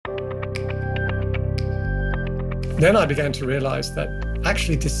Then I began to realize that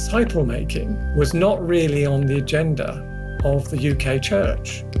actually disciple making was not really on the agenda of the UK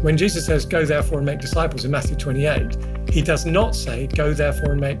church. When Jesus says, go therefore and make disciples in Matthew 28, he does not say, go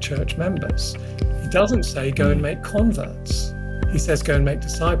therefore and make church members. He doesn't say, go and make converts. He says, go and make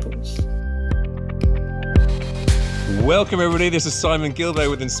disciples. Welcome everybody, this is Simon Gilbert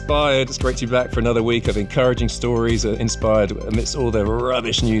with Inspired. It's great to be back for another week of encouraging stories, inspired amidst all the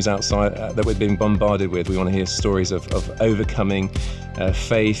rubbish news outside that we're being bombarded with. We want to hear stories of overcoming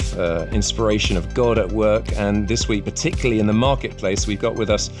faith, inspiration of God at work. And this week, particularly in the marketplace, we've got with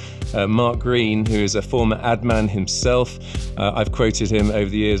us Mark Green, who is a former ad man himself. I've quoted him over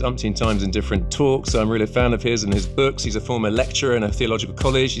the years umpteen times in different talks, so I'm really a fan of his and his books. He's a former lecturer in a theological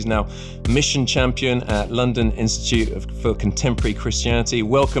college. He's now mission champion at London Institute for Contemporary Christianity.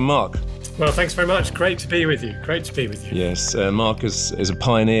 Welcome, Mark. Well, thanks very much. Great to be with you. Great to be with you. Yes, Mark is a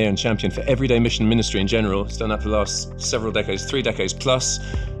pioneer and champion for everyday mission ministry in general. He's done that for the last several decades, 3 decades plus,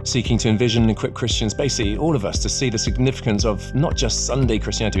 seeking to envision and equip Christians, basically all of us, to see the significance of not just Sunday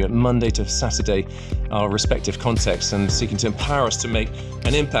Christianity, but Monday to Saturday, our respective contexts, and seeking to empower us to make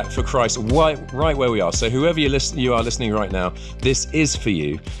an impact for Christ right where we are. So whoever you are listening right now, this is for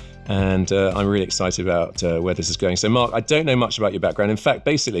you. And I'm really excited about where this is going. So, Mark, I don't know much about your background. In fact,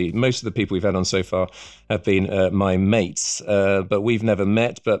 basically, most of the people we've had on so far have been my mates, but we've never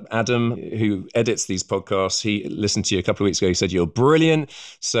met. But Adam, who edits these podcasts, he listened to you a couple of weeks ago. He said, you're brilliant.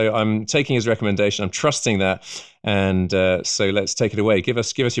 So I'm taking his recommendation. I'm trusting that. And so let's take it away. Give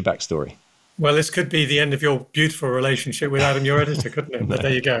us your backstory. Well, this could be the end of your beautiful relationship with Adam, your editor, couldn't it? No. But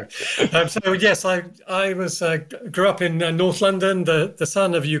there you go. So yes, I grew up in North London, the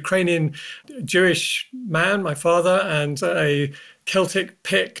son of a Ukrainian Jewish man, my father, and a Celtic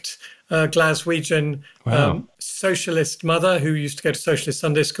Pict Glaswegian socialist mother who used to go to socialist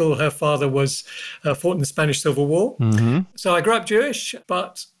Sunday school. Her father was fought in the Spanish Civil War. Mm-hmm. So I grew up Jewish,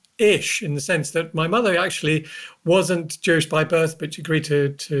 but ish, in the sense that my mother actually wasn't Jewish by birth, but she agreed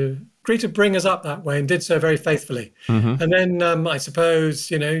to bring us up that way and did so very faithfully. Mm-hmm. And then I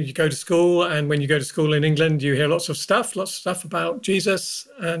suppose, you go to school, and when you go to school in England, you hear lots of stuff about Jesus.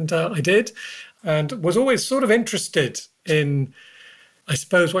 And I did, and was always sort of interested in, I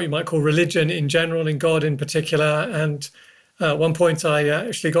suppose, what you might call religion in general, in God in particular. And at one point I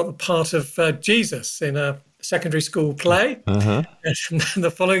actually got the part of Jesus in a secondary school play. Uh-huh. And the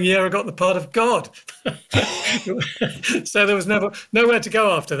following year I got the part of God. So there was nowhere to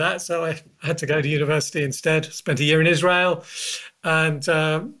go after that. So I had to go to university instead. Spent a year in Israel, and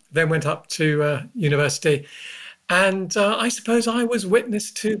then went up to university. And I suppose I was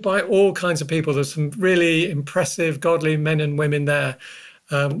witnessed to by all kinds of people. There's some really impressive, godly men and women there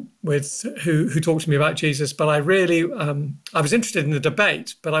who talked to me about Jesus. But I really, I was interested in the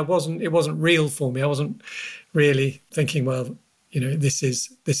debate, but it wasn't real for me. I wasn't really thinking, well, this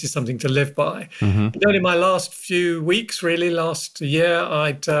is something to live by. Mm-hmm. But then in my last few weeks, really last year,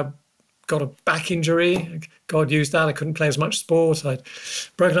 I'd got a back injury. God used that. I couldn't play as much sport. I'd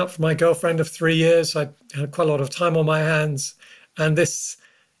broken up from my girlfriend of 3 years. I'd had quite a lot of time on my hands. And this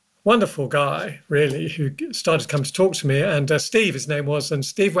wonderful guy, really, who started to come to talk to me, and Steve, his name was, and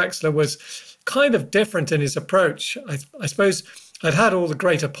Steve Wexler was kind of different in his approach. I suppose I'd had all the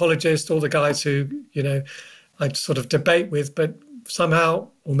great apologists, all the guys who, I'd sort of debate with, but somehow,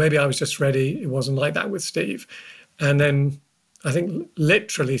 or maybe I was just ready, it wasn't like that with Steve. And then I think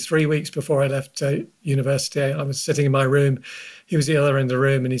literally 3 weeks before I left university, I was sitting in my room. He was the other end of the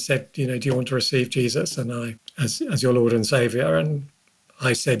room, and he said, do you want to receive Jesus and as your Lord and Savior? And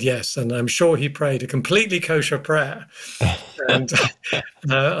I said yes, and I'm sure he prayed a completely kosher prayer, and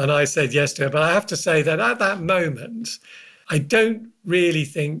I said yes to it. But I have to say that at that moment, I don't really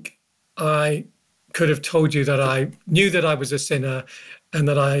think I could have told you that I knew that I was a sinner and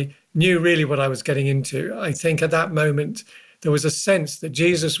that I knew really what I was getting into. I think at that moment, there was a sense that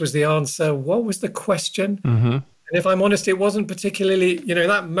Jesus was the answer. What was the question? Mm-hmm. And if I'm honest, it wasn't particularly,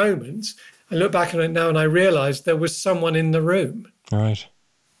 that moment. I look back on it now and I realized there was someone in the room. Right.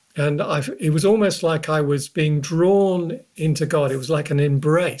 And it was almost like I was being drawn into God. It was like an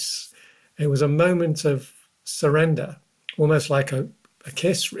embrace. It was a moment of surrender, almost like a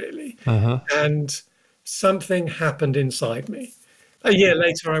kiss, really. Uh-huh. And something happened inside me. A year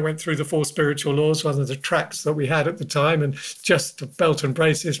later, I went through the 4 spiritual laws, one of the tracts that we had at the time, and just to belt and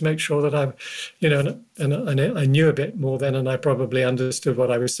braces, make sure that I knew a bit more then, and I probably understood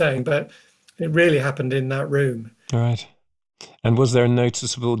what I was saying. But it really happened in that room. All right. And was there a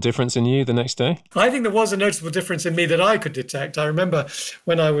noticeable difference in you the next day? I think there was a noticeable difference in me that I could detect. I remember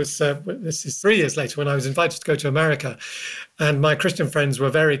when I was, this is 3 years later, when I was invited to go to America, and my Christian friends were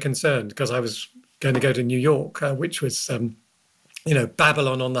very concerned because I was going to go to New York, which was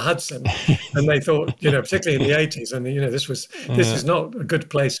Babylon on the Hudson, and they thought, particularly in the 80s, and this is not a good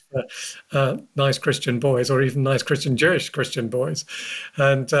place for nice Christian boys or even nice Jewish Christian boys,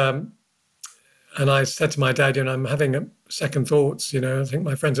 and I said to my dad, I'm having second thoughts. I think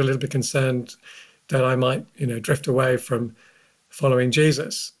my friends are a little bit concerned that I might, drift away from following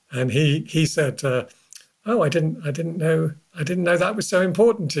Jesus, and he said, "Oh, I didn't know that was so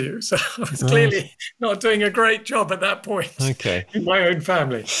important to you." So I was clearly not doing a great job at that point. Okay. In my own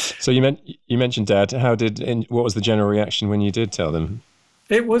family. So you mentioned Dad. What was the general reaction when you did tell them?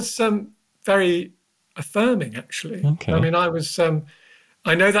 It was very affirming, actually. Okay. I mean,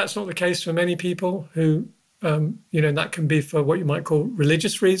 I know that's not the case for many people who, that can be for what you might call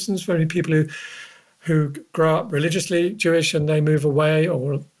religious reasons. For many people who grow up religiously Jewish and they move away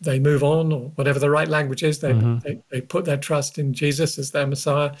or they move on, or whatever the right language is, they put their trust in Jesus as their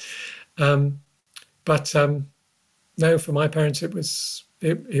Messiah. But no, for my parents, it was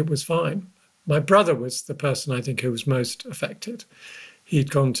fine. My brother was the person I think who was most affected. He'd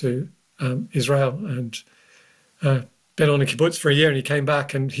gone to Israel and been on a kibbutz for a year, and he came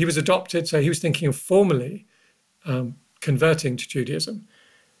back and he was adopted. So he was thinking of formally converting to Judaism.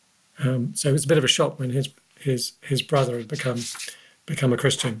 So it was a bit of a shock when his brother had become a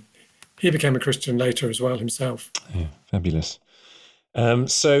Christian. He became a Christian later as well himself. Yeah, fabulous.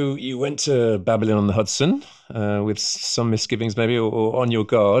 So you went to Babylon on the Hudson with some misgivings maybe, or on your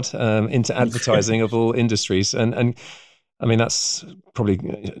guard, into advertising of all industries. And I mean, that's probably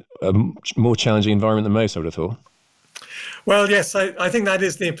a more challenging environment than most, I would have thought. Well, yes, I think that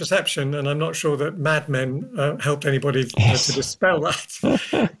is the perception, and I'm not sure that Mad Men helped anybody to dispel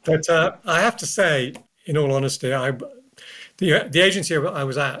that. But I have to say, in all honesty, the agency I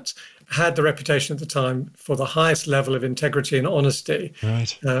was at had the reputation at the time for the highest level of integrity and honesty,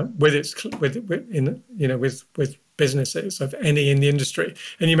 right, with businesses of any in the industry.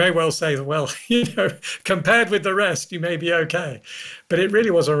 And you may well say that, well, compared with the rest, you may be okay, but it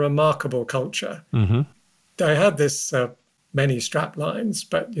really was a remarkable culture. Mm-hmm. They had this many strap lines,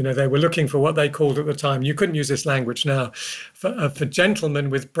 but they were looking for what they called at the time. You couldn't use this language now, for gentlemen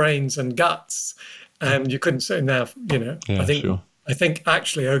with brains and guts, and you couldn't say now. Yeah, I think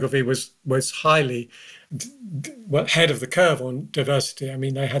actually Ogilvy was highly head of the curve on diversity. I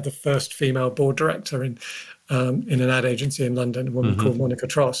mean, they had the first female board director in an ad agency in London, a woman called Monica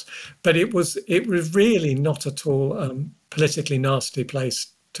Tross. But it was really not at all politically nasty place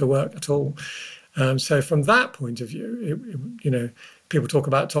to work at all. So from that point of view, people talk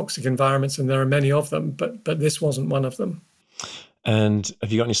about toxic environments, and there are many of them, but this wasn't one of them. And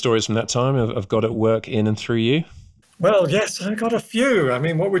have you got any stories from that time of God at work in and through you? Well, yes, I got a few. I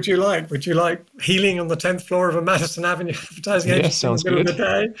mean, what would you like? Would you like healing on the 10th floor of a Madison Avenue advertising agency in the middle of the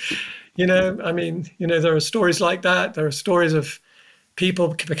day? There are stories like that. There are stories of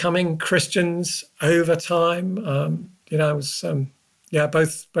people becoming Christians over time. I was...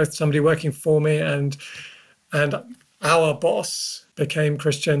 both somebody working for me and our boss became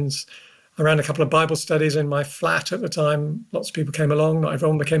Christians. I ran a couple of Bible studies in my flat at the time. Lots of people came along. Not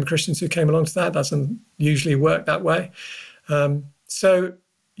everyone became Christians who came along to that. Doesn't usually work that way. So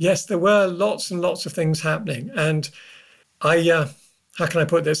yes, there were lots and lots of things happening. And how can I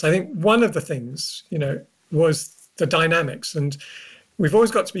put this? I think one of the things, was the dynamics. And we've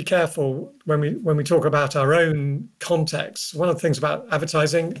always got to be careful when we talk about our own context. One of the things about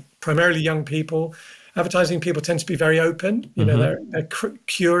advertising, primarily young people, advertising people tend to be very open. They're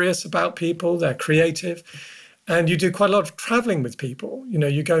curious about people, they're creative, and you do quite a lot of traveling with people.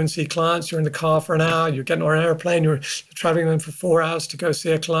 You go and see clients, you're in the car for an hour, you're getting on an airplane, you're traveling them for 4 hours to go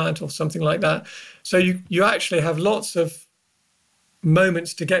see a client or something like that. So you actually have lots of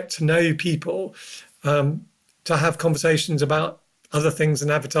moments to get to know people, to have conversations about other things than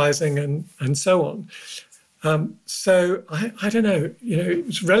advertising and so on. So I don't know,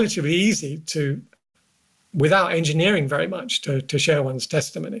 it's relatively easy to, without engineering very much, to share one's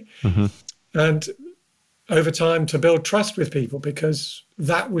testimony. Mm-hmm. And over time to build trust with people, because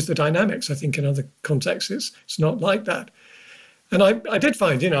that was the dynamics. I think in other contexts, it's not like that. And I did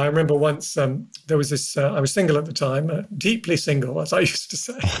find, I remember once there was this, I was single at the time, deeply single, as I used to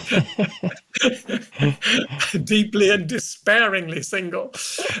say, deeply and despairingly single.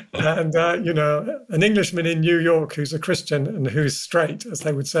 And, an Englishman in New York who's a Christian and who's straight, as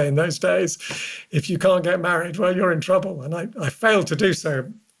they would say in those days, if you can't get married, well, you're in trouble. And I failed to do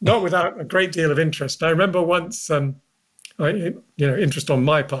so, not without a great deal of interest. I remember once, interest on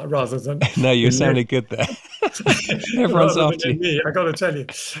my part rather than... No, you sounded good there. Everyone's after you. Me, I got to tell you.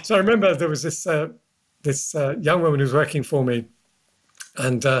 So I remember there was this young woman who was working for me,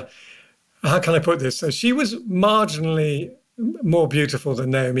 and how can I put this? So she was marginally more beautiful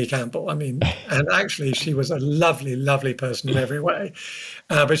than Naomi Campbell. I mean, and actually she was a lovely, lovely person in every way.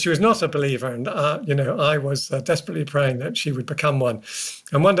 But she was not a believer. And, I was desperately praying that she would become one.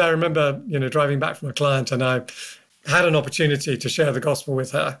 And one day I remember, driving back from a client, and I had an opportunity to share the gospel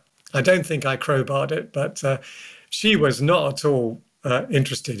with her. I don't think I crowbarred it, but she was not at all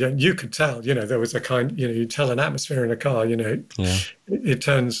interested. And you could tell, there was a kind, you tell an atmosphere in a car, it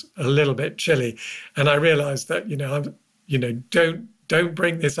turns a little bit chilly. And I realized that, don't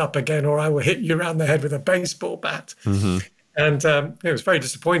bring this up again, or I will hit you around the head with a baseball bat. Mm-hmm. And it was very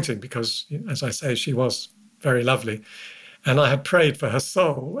disappointing because, as I say, she was very lovely. And I had prayed for her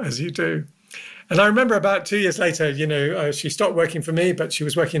soul, as you do. And I remember about 2 years later, she stopped working for me, but she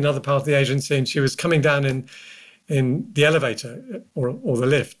was working in another part of the agency, and she was coming down in the elevator or the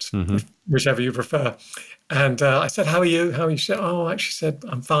lift, mm-hmm. whichever you prefer. And I said, how are you? How are you? She said, she said,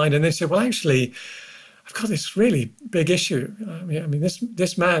 I'm fine. And they said, well, actually, I've got this really big issue. I mean,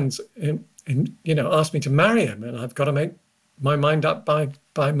 this man's, asked me to marry him, and I've got to make my mind up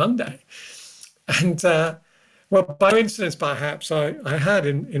by Monday. And well, by coincidence, perhaps, I had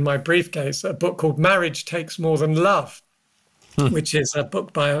in my briefcase a book called Marriage Takes More Than Love, which is a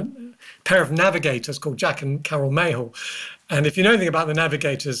book by a pair of navigators called Jack and Carol Mayhall. And if you know anything about the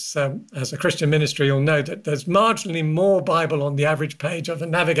navigators as a Christian ministry, you'll know that there's marginally more Bible on the average page of a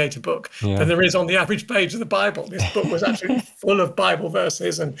navigator book than there is on the average page of the Bible. This book was absolutely full of Bible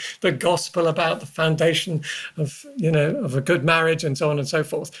verses and the gospel about the foundation of a good marriage and so on and so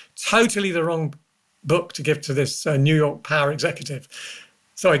forth. Totally the wrong book to give to this New York power executive.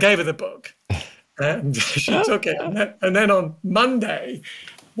 So I gave her the book and she took it. And then on Monday,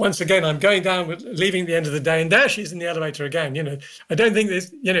 once again, I'm going down, leaving the end of the day, and there she's in the elevator again. I don't think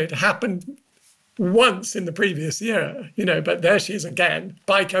this, it happened once in the previous year, but there she is again,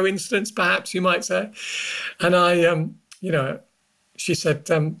 by coincidence, perhaps you might say. And I, she said,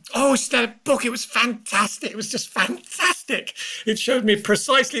 she said, a book, it was fantastic. It was just fantastic. It showed me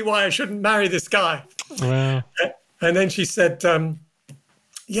precisely why I shouldn't marry this guy. Wow. And then she said,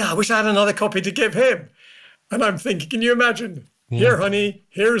 I wish I had another copy to give him. And I'm thinking, can you imagine? Yeah. Here, honey,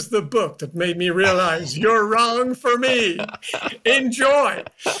 here's the book that made me realize you're wrong for me. Enjoy.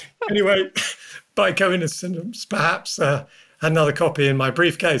 Anyway, by coincidence, perhaps, another copy in my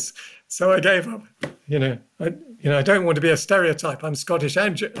briefcase. So I gave up. I don't want to be a stereotype. I'm Scottish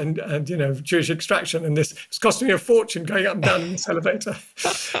and Jewish extraction, and this it's costing me a fortune going up and down in this elevator.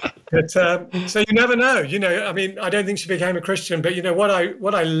 But so you never know. I don't think she became a Christian, but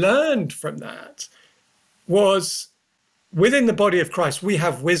what I learned from that was, within the body of Christ, we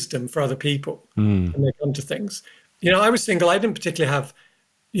have wisdom for other people when they come to things. I was single. I didn't particularly have,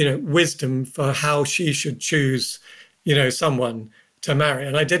 wisdom for how she should choose, someone to marry.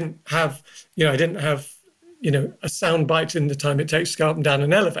 And I didn't have, a sound bite in the time it takes to go up and down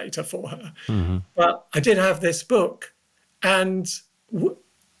an elevator for her. Mm-hmm. But I did have this book. And,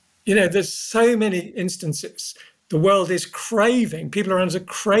 there's so many instances. The world is craving, people around us are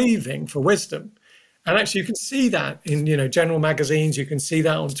craving for wisdom. And actually, you can see that in, general magazines. You can see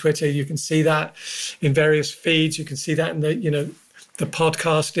that on Twitter. You can see that in various feeds. You can see that in the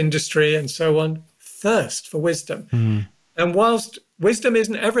podcast industry and so on. Thirst for wisdom. Mm. And whilst wisdom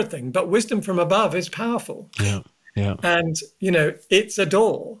isn't everything, but wisdom from above is powerful. Yeah, yeah. And, it's a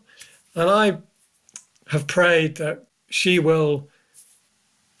door. And I have prayed that she will,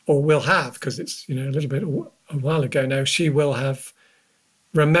 or will have, because it's, a little bit a while ago now, she will have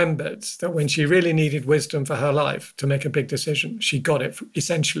remembered that when she really needed wisdom for her life to make a big decision, she got it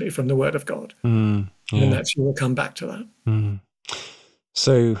essentially from the Word of God. And that she will come back to that. Mm.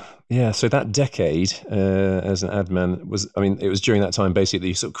 So that decade as an ad man it was during that time basically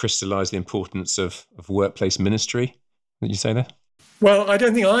you sort of crystallized the importance of workplace ministry. Did you say that? Well, I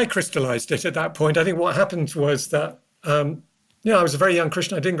don't think I crystallized it at that point. I think what happened was that, I was a very young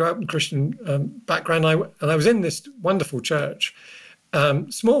Christian. I didn't grow up in a Christian background. And I was in this wonderful church.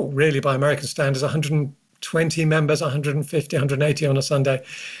 Small, really, by American standards, 120 members, 150, 180 on a Sunday.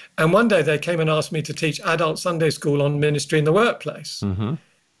 And one day they came and asked me to teach adult Sunday school on ministry in the workplace. Mm-hmm.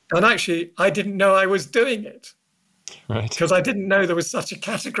 And actually, I didn't know I was doing it. Right. Because I didn't know there was such a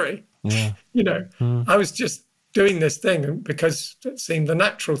category. Yeah. I was just doing this thing because it seemed the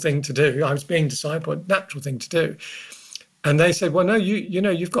natural thing to do. I was being discipled, natural thing to do. And they said, well, no,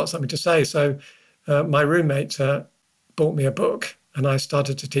 you've got something to say. So my roommate bought me a book. And I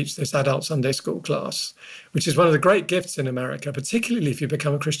started to teach this adult Sunday school class, which is one of the great gifts in America, particularly if you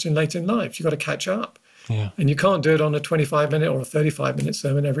become a Christian late in life. You've got to catch up. Yeah. And you can't do it on a 25-minute or a 35-minute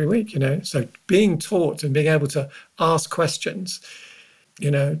sermon every week, So being taught and being able to ask questions,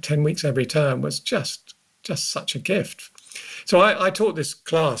 10 weeks every term was just such a gift. So I taught this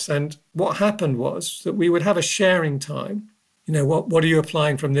class, and what happened was that we would have a sharing time. What are you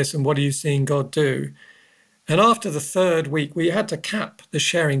applying from this, and what are you seeing God do? And after the third week, we had to cap the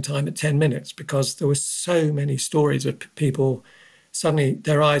sharing time at 10 minutes because there were so many stories of people. Suddenly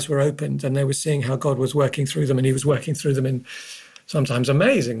their eyes were opened and they were seeing how God was working through them, and he was working through them in sometimes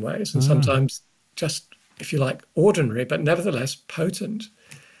amazing ways and sometimes just, if you like, ordinary, but nevertheless potent.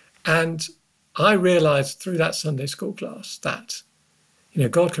 And I realized through that Sunday school class that,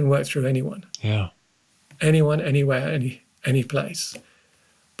 God can work through anyone. Yeah. Anyone, anywhere, any place.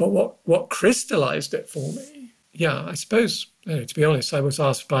 But what crystallized it for me, I suppose, to be honest, I was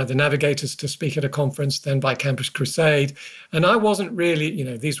asked by the Navigators to speak at a conference, then by Campus Crusade. And I wasn't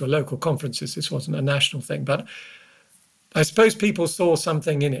really, these were local conferences. This wasn't a national thing. But I suppose people saw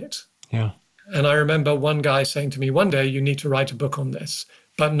something in it. Yeah. And I remember one guy saying to me, one day you need to write a book on this,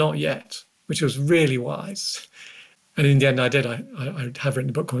 but not yet, which was really wise. And in the end, I did. I have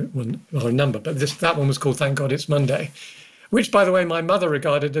written a book, or a number, but that one was called Thank God It's Monday, which, by the way, my mother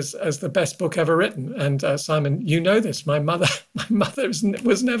regarded as the best book ever written. And Simon, you know this, my mother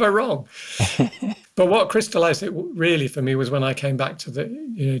was never wrong. But what crystallized it really for me was when I came back to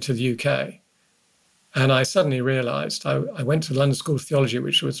the UK. And I suddenly realized I went to the London School of Theology,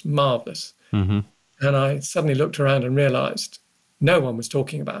 which was marvelous. Mm-hmm. And I suddenly looked around and realized no one was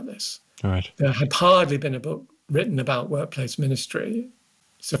talking about this. All right. There had hardly been a book written about workplace ministry.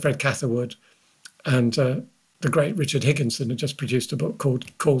 Sir Fred Catherwood and the great Richard Higginson had just produced a book called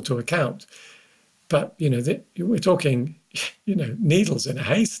Call to Account. But, we're talking, needles in a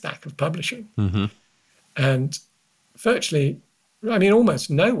haystack of publishing. Mm-hmm. And virtually, almost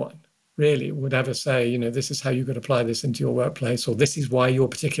no one really would ever say, this is how you could apply this into your workplace, or this is why your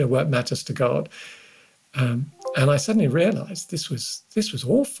particular work matters to God. And I suddenly realized this was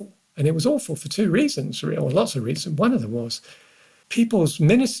awful. And it was awful for two reasons, or lots of reasons. One of them was people's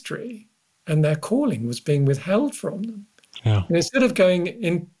ministry and their calling was being withheld from them. Yeah. And instead of going,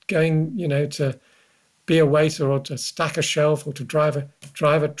 to be a waiter or to stack a shelf or to drive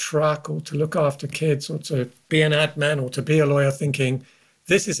a truck or to look after kids or to be an admin or to be a lawyer, thinking,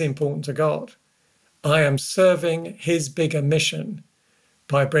 this is important to God. I am serving his bigger mission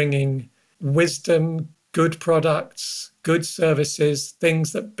by bringing wisdom, good products, good services,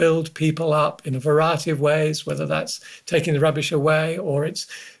 things that build people up in a variety of ways, whether that's taking the rubbish away or it's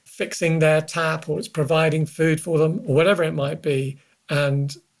fixing their tap or it's providing food for them or whatever it might be.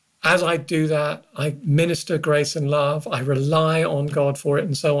 And as I do that, I minister grace and love. I rely on God for it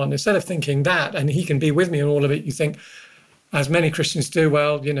and so on. Instead of thinking that, and he can be with me in all of it, you think, as many Christians do,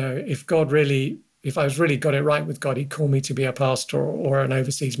 well, if I was really got it right with God, he'd call me to be a pastor or an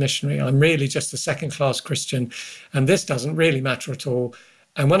overseas missionary. I'm really just a second-class Christian, and this doesn't really matter at all.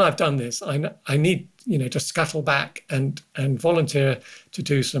 And when I've done this, I need, to scuttle back and volunteer to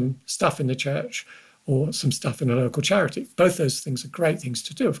do some stuff in the church or some stuff in a local charity. Both those things are great things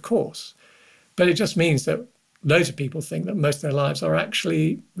to do, of course. But it just means that loads of people think that most of their lives are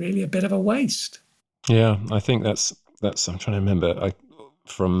actually really a bit of a waste. Yeah, I think that's I'm trying to remember.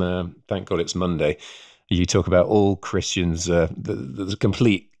 From Thank God It's Monday, you talk about all Christians, that's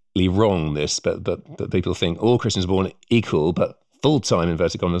completely wrong this, but people think all Christians are born equal, but full-time,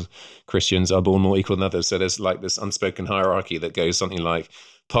 inverted commas, Christians are born more equal than others. So there's like this unspoken hierarchy that goes something like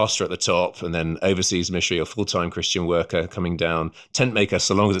pastor at the top, and then overseas missionary or full-time Christian worker coming down, tent maker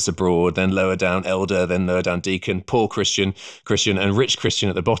so long as it's abroad, then lower down elder, then lower down deacon, poor Christian, and rich Christian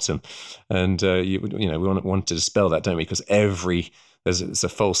at the bottom. And we want to dispel that, don't we? Because it's a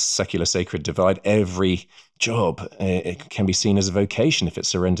false secular sacred divide. Every job it can be seen as a vocation if it's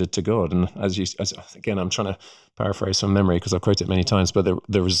surrendered to God. And again, I'm trying to paraphrase from memory because I've quoted it many times, but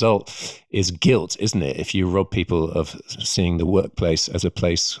the result is guilt, isn't it? If you rob people of seeing the workplace as a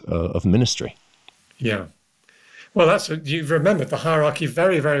place of ministry. Yeah. Well, you've remembered the hierarchy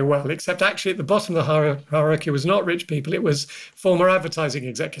very, very well, except actually at the bottom of the hierarchy was not rich people, it was former advertising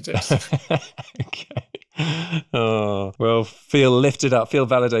executives. Okay. Oh, well, feel lifted up, feel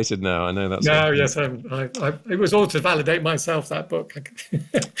validated now. I know that's... No, yes, it was all to validate myself, that book.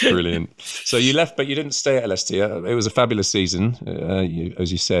 Brilliant. So you left, but you didn't stay at LST. It was a fabulous season,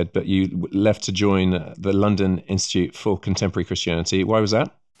 as you said, but you left to join the London Institute for Contemporary Christianity. Why was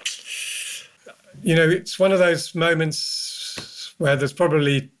that? It's one of those moments where there's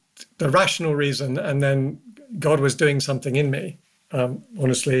probably the rational reason and then God was doing something in me.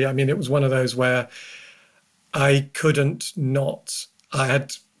 Honestly, it was one of those where I couldn't not. I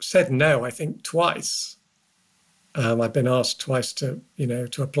had said no, I think, twice. I've been asked twice to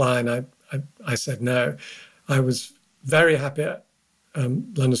apply, and I said no. I was very happy at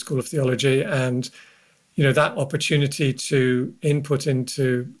London School of Theology, and that opportunity to input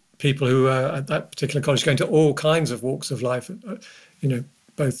into people who are at that particular college going to all kinds of walks of life,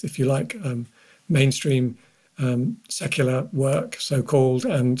 both, if you like, mainstream secular work, so-called,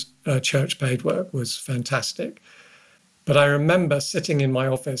 and church-paid work was fantastic. But I remember sitting in my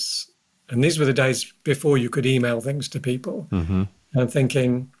office, and these were the days before you could email things to people, and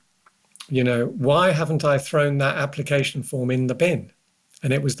thinking, why haven't I thrown that application form in the bin?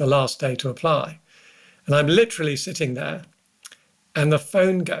 And it was the last day to apply. And I'm literally sitting there, and the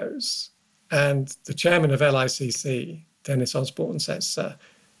phone goes, and the chairman of LICC, Dennis Osborne, says,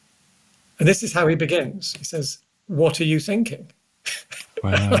 and this is how he begins. He says, "What are you thinking?"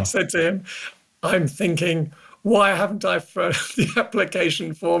 Wow. And I said to him, "I'm thinking, why haven't I thrown the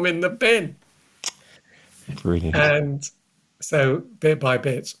application form in the bin?" Brilliant. And so bit by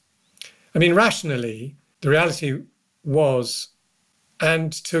bit, I mean, rationally, the reality was,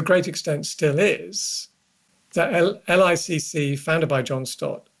 and to a great extent still is, that LICC, founded by John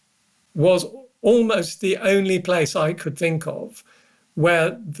Stott, was almost the only place I could think of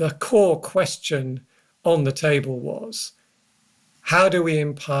where the core question on the table was, how do we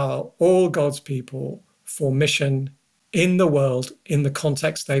empower all God's people for mission in the world, in the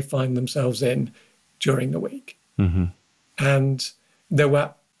context they find themselves in during the week? And there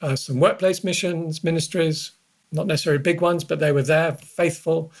were some workplace ministries, not necessarily big ones, but they were there,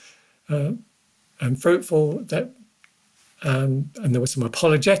 faithful and fruitful. And there were some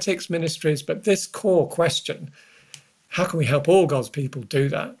apologetics ministries, but this core question, how can we help all God's people do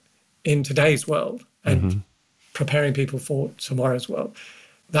that in today's world and preparing people for tomorrow's world?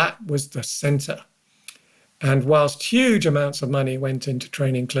 That was the center. And whilst huge amounts of money went into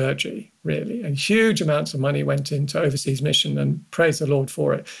training clergy, really, and huge amounts of money went into overseas mission, and praise the Lord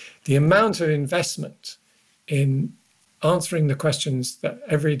for it, the amount of investment in answering the questions that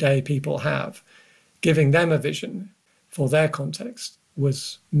everyday people have, giving them a vision for their context,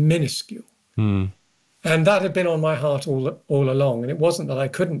 was minuscule. And that had been on my heart all along. And it wasn't that I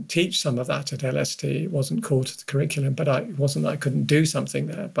couldn't teach some of that at LST. It wasn't core to the curriculum, but it wasn't that I couldn't do something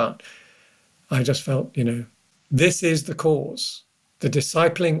there. But I just felt, this is the cause, the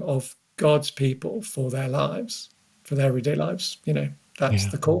discipling of God's people for their lives, for their everyday lives. That's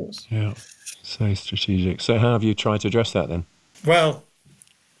the cause. Yeah, so strategic. So how have you tried to address that then? Well,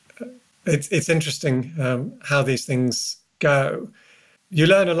 it's interesting how these things go. You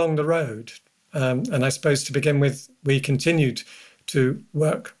learn along the road. And I suppose to begin with, we continued to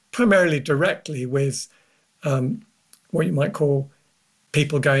work primarily directly with what you might call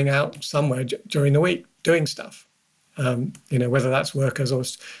people going out somewhere during the week doing stuff. Whether that's workers or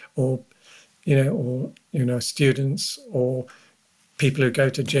students or people who go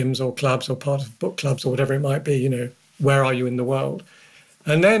to gyms or clubs or part of book clubs or whatever it might be. Where are you in the world?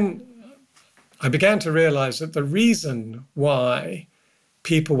 And then I began to realize that the reason why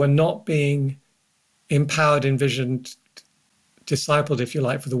people were not being empowered, envisioned, discipled, if you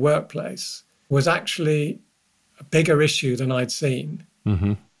like, for the workplace was actually a bigger issue than I'd seen.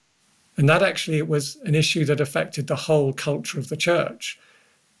 And that actually was an issue that affected the whole culture of the church.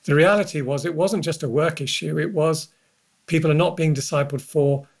 The reality was it wasn't just a work issue. It was people are not being discipled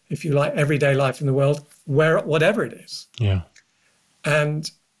for, if you like, everyday life in the world, whatever it is. Yeah. And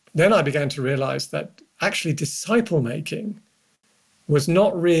then I began to realize that actually disciple making was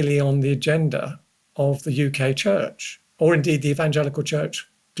not really on the agenda of the UK church, or indeed the evangelical church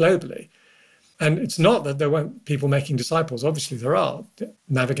globally. And it's not that there weren't people making disciples. Obviously there are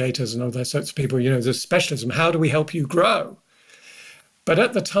navigators and all those sorts of people, there's specialism. How do we help you grow? But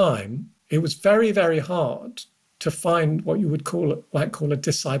at the time, it was very, very hard to find what you would call a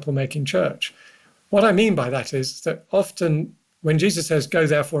disciple-making church. What I mean by that is that often when Jesus says, "Go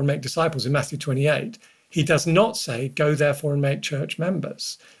therefore and make disciples" in Matthew 28, he does not say, "Go therefore and make church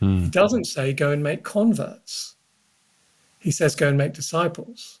members." He doesn't say, "Go and make converts." He says, "Go and make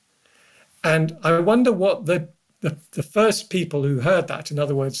disciples." And I wonder what the first people who heard that, in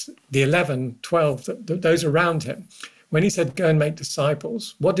other words, the 11, 12, those around him, when he said, "Go and make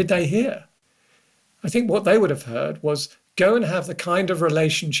disciples," what did they hear? I think what they would have heard was, go and have the kind of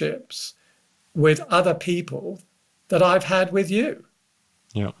relationships with other people that I've had with you.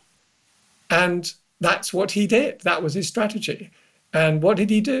 Yeah. And that's what he did. That was his strategy. And what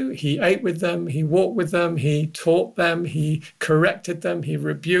did he do? He ate with them, he walked with them, he taught them, he corrected them, he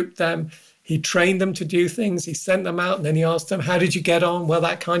rebuked them, he trained them to do things, he sent them out, and then he asked them, "How did you get on?" "Well,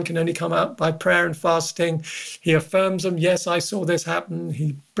 that kind can only come out by prayer and fasting." He affirms them, "Yes, I saw this happen."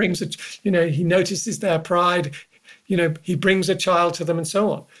 He brings he notices their pride, he brings a child to them and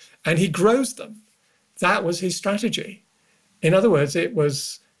so on. And he grows them. That was his strategy. In other words,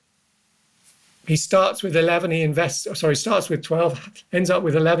 he starts with 11, starts with 12, ends up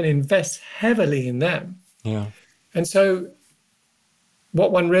with 11, invests heavily in them. Yeah. And so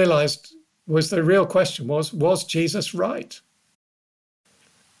what one realized was the real question was Jesus right?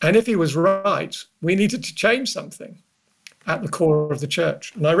 And if he was right, we needed to change something at the core of the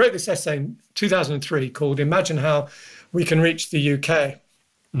church. And I wrote this essay in 2003 called Imagine How We Can Reach the UK.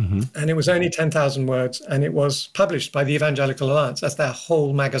 Mm-hmm. And it was only 10,000 words, and it was published by the Evangelical Alliance. That's their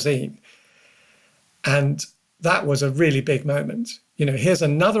whole magazine. And that was a really big moment. You know, here's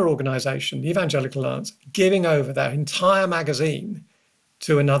another organization, the Evangelical Alliance, giving over their entire magazine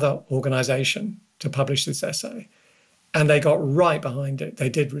to another organization to publish this essay. And they got right behind it. They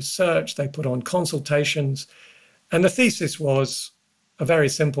did research, they put on consultations. And the thesis was a very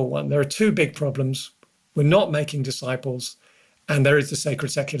simple one. There are two big problems. We're not making disciples, and there is the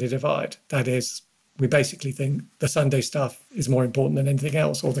sacred secular divide. That is, we basically think the Sunday stuff is more important than anything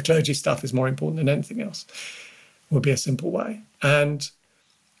else, or the clergy stuff is more important than anything else, would be a simple way. And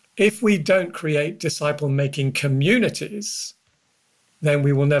if we don't create disciple-making communities, then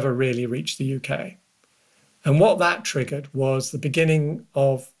we will never really reach the UK. And what that triggered was the beginning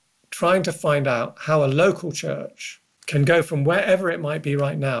of trying to find out how a local church can go from wherever it might be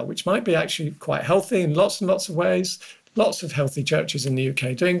right now, which might be actually quite healthy in lots and lots of ways, lots of healthy churches in the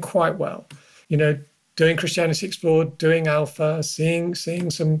UK doing quite well, you know, doing Christianity Explored, doing Alpha, seeing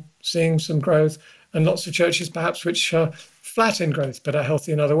some growth, and lots of churches perhaps which are flat in growth but are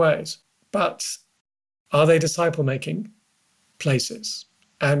healthy in other ways. But are they disciple-making places?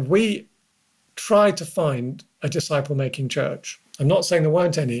 And we tried to find a disciple-making church. I'm not saying there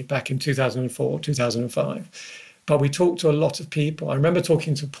weren't any back in 2004, 2005, but we talked to a lot of people. I remember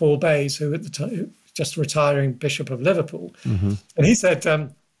talking to Paul Bayes, who at the time, just retiring Bishop of Liverpool. Mm-hmm. And he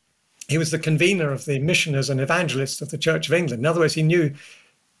said he was the convener of the missioners and evangelists of the Church of England. In other words, he knew,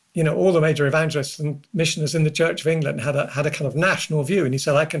 you know, all the major evangelists and missioners in the Church of England had a kind of national view. And he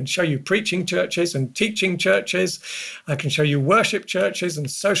said, I can show you preaching churches and teaching churches. I can show you worship churches and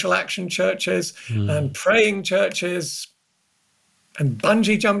social action churches and praying churches and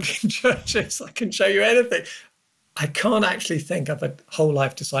bungee jumping churches. I can show you anything. I can't actually think of a whole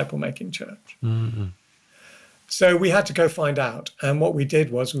life disciple-making church. Mm-hmm. So we had to go find out. And what we did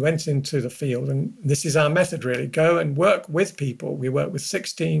was we went into the field, and this is our method really, go and work with people. We worked with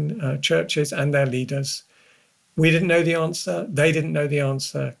 16 churches and their leaders. We didn't know the answer. They didn't know the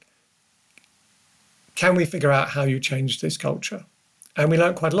answer. Can we figure out how you change this culture? And we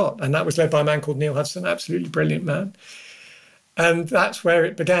learned quite a lot. And that was led by a man called Neil Hudson, absolutely brilliant man. And that's where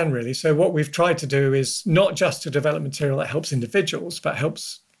it began, really. So what we've tried to do is not just to develop material that helps individuals, but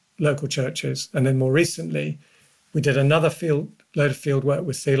helps local churches. And then more recently, we did another load of field work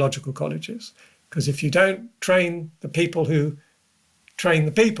with theological colleges. Because if you don't train the people who train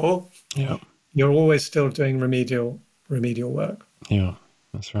the people, you're always still doing remedial work. Yeah,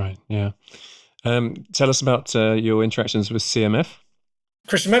 that's right. Yeah. Tell us about your interactions with CMF.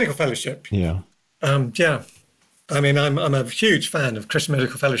 Christian Medical Fellowship. Yeah. Yeah. I mean, I'm a huge fan of Christian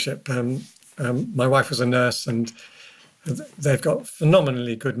Medical Fellowship. My wife was a nurse, and they've got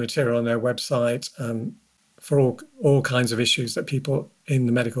phenomenally good material on their website for all kinds of issues that people in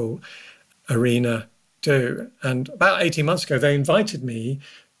the medical arena do. And about 18 months ago, they invited me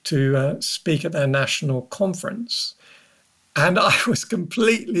to speak at their national conference. And I was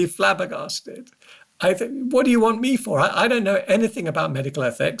completely flabbergasted. I think, what do you want me for? I don't know anything about medical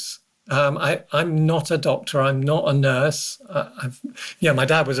ethics. I'm not a doctor. I'm not a nurse. My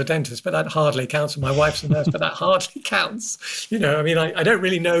dad was a dentist, but that hardly counts. And my wife's a nurse, but that hardly counts. You know, I mean, I don't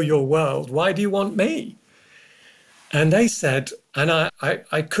really know your world. Why do you want me? And they said, and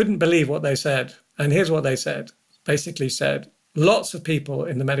I couldn't believe what they said. And here's what they said. Basically said, lots of people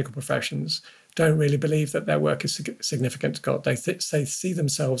in the medical professions don't really believe that their work is significant to God. They see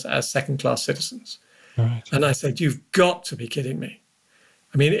themselves as second-class citizens. Right. And I said, you've got to be kidding me.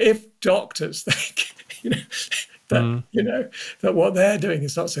 I mean, if doctors think, that what they're doing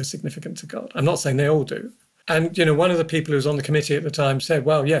is not so significant to God, I'm not saying they all do. And, you know, one of the people who was on the committee at the time said,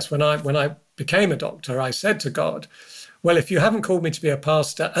 well, yes, when I became a doctor, I said to God, well, if you haven't called me to be a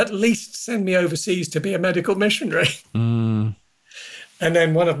pastor, at least send me overseas to be a medical missionary. Mm. And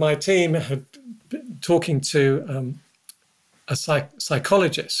then one of my team had been talking to a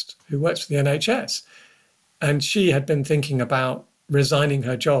psychologist who works for the NHS, and she had been thinking about resigning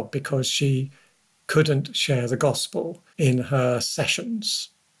her job because she couldn't share the gospel in her sessions.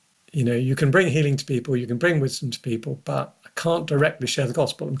 you can bring healing to people, you can bring wisdom to people, but I can't directly share the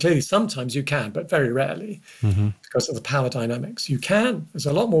gospel. And clearly sometimes you can, but very rarely, because of the power dynamics. You can. There's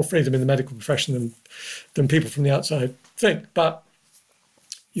a lot more freedom in the medical profession than people from the outside think. But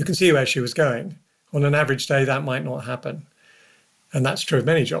you can see where she was going. On an average day, that might not happen. And that's true of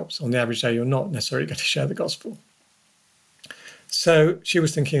many jobs. On the average day, you're not necessarily going to share the gospel. So she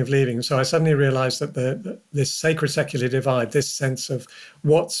was thinking of leaving. So I suddenly realized that this sacred secular divide, this sense of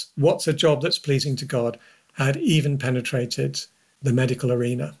what's a job that's pleasing to God, had even penetrated the medical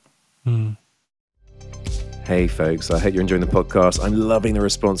arena. Hey folks, I hope you're enjoying the podcast. I'm loving the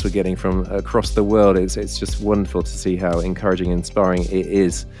response we're getting from across the world. It's just wonderful to see how encouraging and inspiring it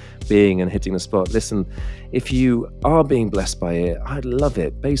is being and hitting the spot. Listen, if you are being blessed by it, I'd love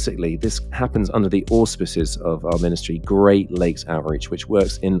it. Basically, this happens under the auspices of our ministry, Great Lakes Outreach, which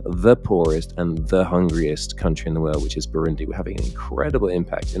works in the poorest and the hungriest country in the world, which is Burundi. We're having an incredible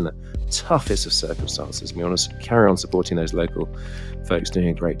impact in the toughest of circumstances. We want to carry on supporting those local folks doing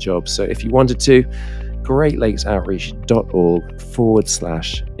a great job. So if you wanted to,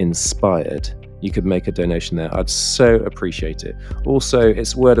 greatlakesoutreach.org/inspired. You could make a donation there. I'd so appreciate it. Also,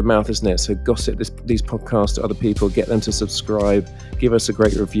 it's word of mouth, isn't it? So gossip these podcasts to other people, get them to subscribe, give us a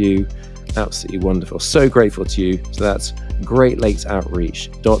great review. Absolutely wonderful. So grateful to you. So that's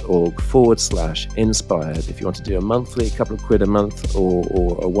greatlakesoutreach.org/inspired. If you want to do a monthly, a couple of quid a month,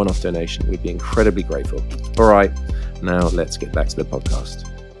 or a one-off donation, we'd be incredibly grateful. All right, now let's get back to the podcast.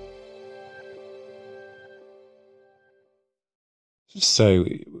 So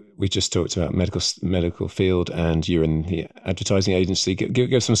we just talked about medical field, and you're in the advertising agency.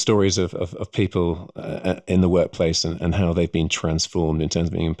 Give some stories of people in the workplace and how they've been transformed in terms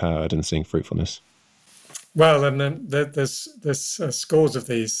of being empowered and seeing fruitfulness. Well, and there's scores of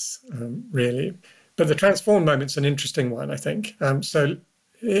these, really. But the transform moment's an interesting one, I think. So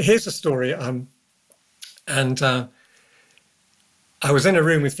here's a story. And I was in a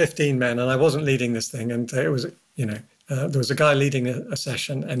room with 15 men, and I wasn't leading this thing. And it was, there was a guy leading a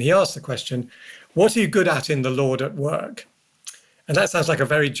session, and he asked the question, what are you good at in the Lord at work? And that sounds like a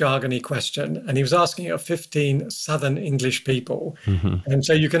very jargony question. And he was asking it of 15 Southern English people. And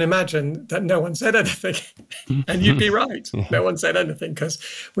so you can imagine that no one said anything. And you'd be right. Yeah. No one said anything, because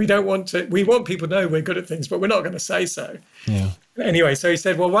we want people to know we're good at things, but we're not going to say so. Yeah. Anyway, so he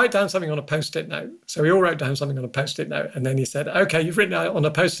said, well, write down something on a Post-it note. So we all wrote down something on a Post-it note. And then he said, okay, you've written it on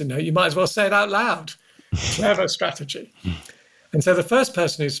a Post-it note. You might as well say it out loud. Clever strategy. And so the first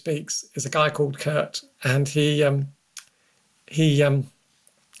person who speaks is a guy called Kurt, and he's kind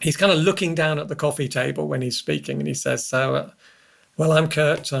of looking down at the coffee table when he's speaking, and he says, well, I'm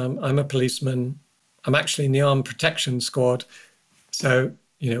Kurt, I'm a policeman, I'm actually in the Armed Protection Squad. So,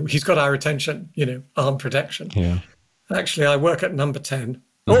 he's got our attention, armed protection. Yeah. Actually, I work at number 10.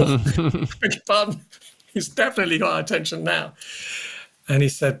 Oh, beg your pardon. He's definitely got our attention now. And he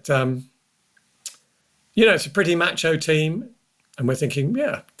said, it's a pretty macho team. And we're thinking,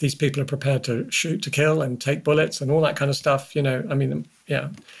 yeah, these people are prepared to shoot, to kill, and take bullets and all that kind of stuff, yeah.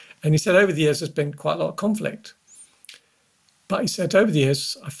 And he said, over the years, there's been quite a lot of conflict. But he said, over the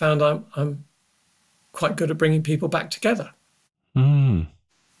years, I found I'm quite good at bringing people back together. And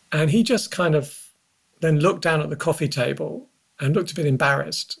he just kind of then looked down at the coffee table and looked a bit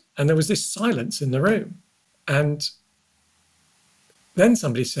embarrassed. And there was this silence in the room. And then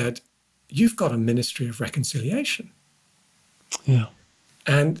somebody said, you've got a ministry of reconciliation. Yeah.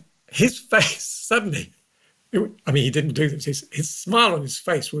 And his face suddenly, he didn't do this. His smile on his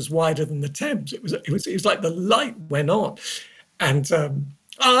face was wider than the Thames. It was like the light went on. And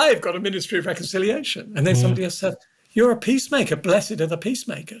I've got a ministry of reconciliation. And then somebody else said, you're a peacemaker. Blessed are the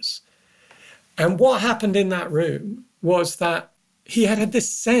peacemakers. And what happened in that room was that he had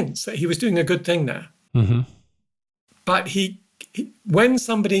this sense that he was doing a good thing there. But when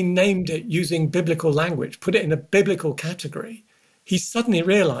somebody named it using biblical language, put it in a biblical category, he suddenly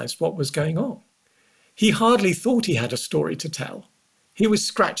realized what was going on. He hardly thought he had a story to tell. He was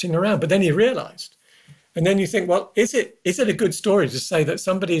scratching around, but then he realized. And then you think, well, is it a good story to say that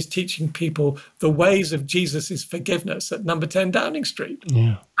somebody is teaching people the ways of Jesus's forgiveness at number 10 Downing Street?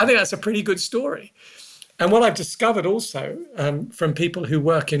 Yeah. I think that's a pretty good story. And what I've discovered also from people who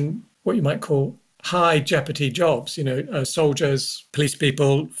work in what you might call high jeopardy jobs, soldiers, police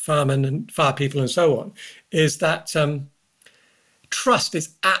people, firemen and fire people and so on, is that trust is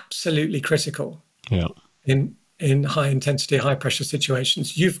absolutely critical in high intensity, high pressure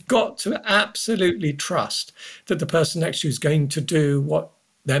situations. You've got to absolutely trust that the person next to you is going to do what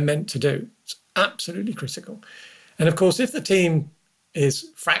they're meant to do. It's absolutely critical. And of course, if the team is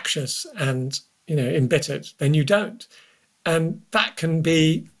fractious and, embittered, then you don't. And that can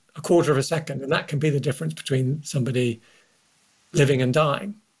be a quarter of a second, and that can be the difference between somebody living and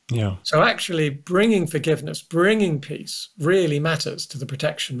dying. Yeah. So actually bringing forgiveness, bringing peace really matters to the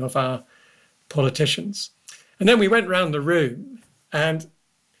protection of our politicians. And then we went round the room, and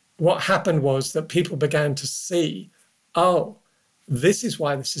what happened was that people began to see, oh, this is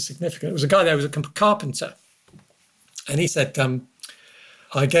why this is significant. There was a guy there who was a carpenter, and he said,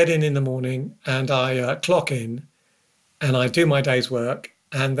 I get in the morning and I clock in and I do my day's work,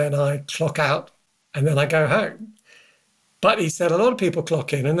 and then I clock out and then I go home. But he said a lot of people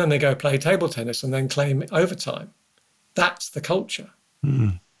clock in and then they go play table tennis and then claim overtime. That's the culture.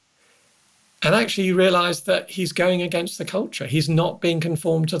 Mm. And actually you realize that he's going against the culture. He's not being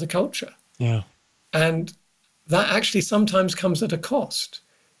conformed to the culture. Yeah. And that actually sometimes comes at a cost,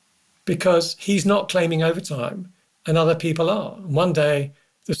 because he's not claiming overtime and other people are. And one day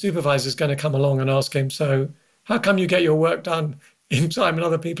the supervisor is going to come along and ask him, so how come you get your work done in time and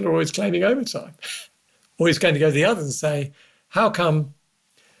other people are always claiming overtime? Or he's going to go to the others and say, how come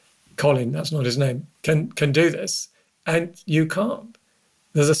Colin, that's not his name, can do this and you can't?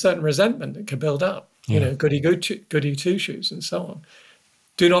 There's a certain resentment that can build up, goody two shoes and so on.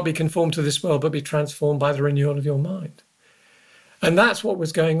 Do not be conformed to this world, but be transformed by the renewal of your mind. And that's what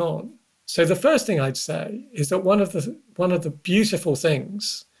was going on. So the first thing I'd say is that one of the beautiful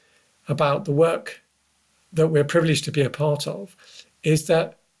things about the work that we're privileged to be a part of is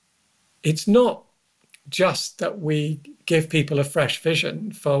that it's not just that we give people a fresh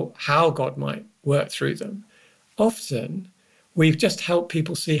vision for how God might work through them. Often we've just helped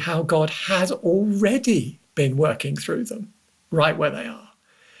people see how God has already been working through them right where they are.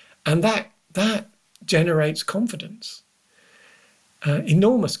 And that generates confidence,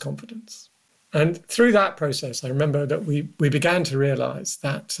 enormous confidence. And through that process, I remember that we began to realize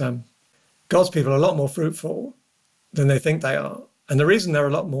that God's people are a lot more fruitful than they think they are. And the reason they're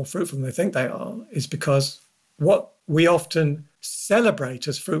a lot more fruitful than they think they are is because what we often celebrate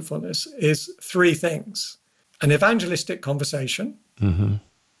as fruitfulness is three things: an evangelistic conversation, mm-hmm.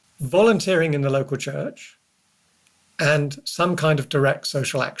 volunteering in the local church, and some kind of direct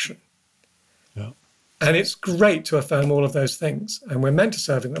social action. Yeah. And it's great to affirm all of those things. And we're meant to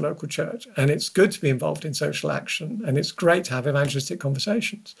serve in the local church. And it's good to be involved in social action. And it's great to have evangelistic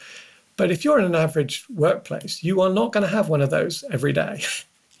conversations. But if you're in an average workplace, you are not going to have one of those every day.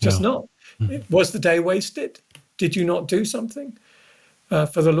 Just not. Mm-hmm. Was the day wasted? Did you not do something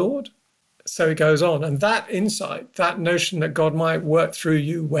for the Lord? So it goes on. And that insight, that notion that God might work through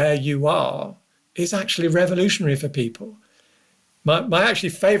you where you are, is actually revolutionary for people. My actually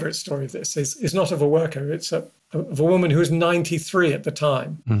favorite story of this is not of a worker. It's of a woman who was 93 at the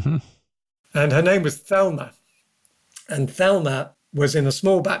time. Mm-hmm. And her name was Thelma. And Thelma was in a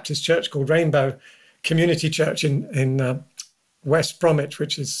small Baptist church called Rainbow Community Church in West Bromwich,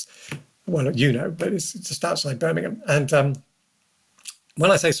 which is, well, but it's just outside Birmingham. And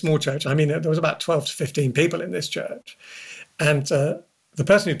when I say small church, I mean there was about 12 to 15 people in this church. And the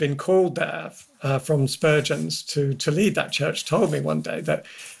person who'd been called there from Spurgeon's to lead that church told me one day that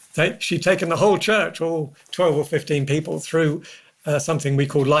she'd taken the whole church, all 12 or 15 people, through something we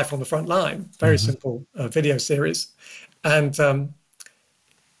called Life on the Front Line, very mm-hmm. simple video series. And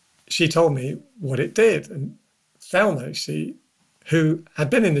she told me what it did. And Thelma, who had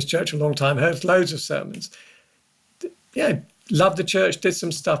been in this church a long time, heard loads of sermons, loved the church, did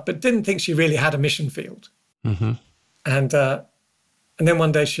some stuff, but didn't think she really had a mission field. Mm-hmm. And then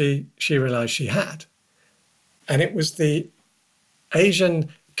one day she realized she had. And it was the Asian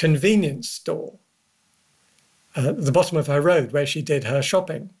convenience store at the bottom of her road where she did her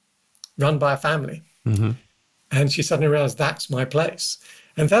shopping, run by a family. Mm-hmm. And she suddenly realized, that's my place.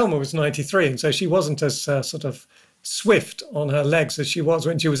 And Thelma was 93, and so she wasn't as sort of swift on her legs as she was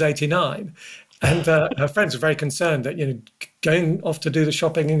when she was 89. And her friends were very concerned that, going off to do the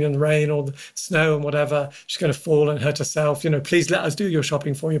shopping in the rain or the snow and whatever, she's going to fall and hurt herself. Please let us do your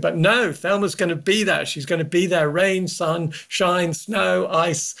shopping for you. But no, Thelma's going to be there. She's going to be there, rain, sun, shine, snow,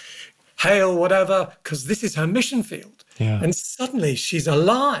 ice, hail, whatever, because this is her mission field. Yeah. And suddenly she's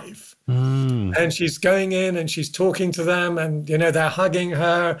alive. Mm. And she's going in and she's talking to them, and, they're hugging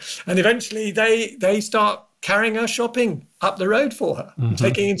her. And eventually they start carrying her shopping up the road for her, mm-hmm.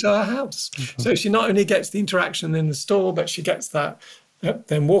 taking it into her house. Mm-hmm. So she not only gets the interaction in the store, but she gets that,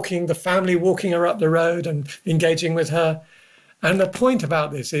 then the family walking her up the road and engaging with her. And the point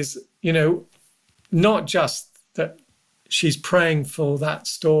about this is, not just that she's praying for that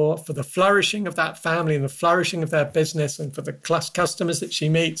store, for the flourishing of that family and the flourishing of their business, and for the customers that she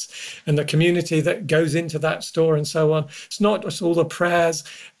meets and the community that goes into that store and so on. It's not just all the prayers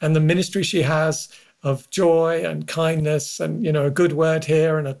and the ministry she has of joy and kindness and, a good word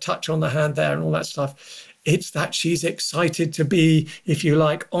here and a touch on the hand there and all that stuff. It's that she's excited to be, if you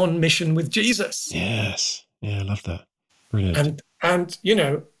like, on mission with Jesus. Yes. Yeah, I love that. Brilliant. And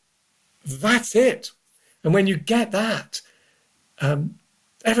that's it. And when you get that,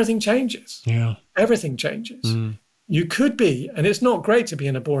 everything changes. Yeah. Everything changes. You could be, and it's not great to be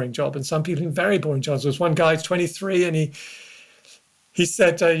in a boring job. And some people in very boring jobs. There was one guy, 23, and he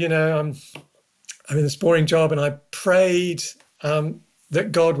said, I'm in this boring job, and I prayed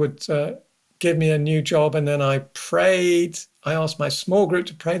that God would give me a new job. And then I asked my small group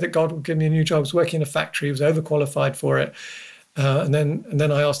to pray that God would give me a new job. I was working in a factory, he was overqualified for it. And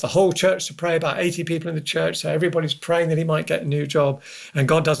then I asked the whole church to pray, about 80 people in the church. So everybody's praying that he might get a new job, and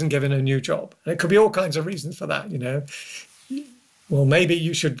God doesn't give him a new job. And it could be all kinds of reasons for that, Well, maybe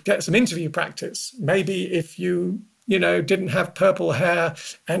you should get some interview practice. Maybe if you, didn't have purple hair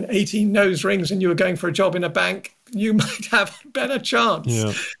and 18 nose rings and you were going for a job in a bank, you might have a better chance.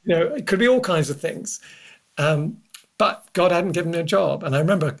 Yeah. It could be all kinds of things. But God hadn't given him a job. And I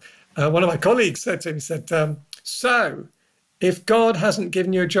remember one of my colleagues said to him, he said, so if God hasn't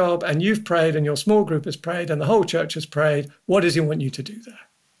given you a job and you've prayed and your small group has prayed and the whole church has prayed, what does he want you to do there?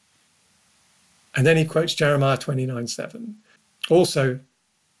 And then he quotes Jeremiah 29:7. Also,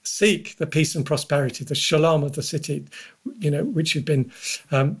 seek the peace and prosperity, the shalom of the city, which you've been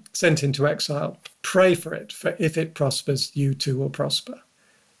sent into exile. Pray for it, for if it prospers, you too will prosper.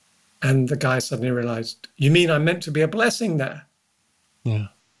 And the guy suddenly realized, you mean I'm meant to be a blessing there? Yeah.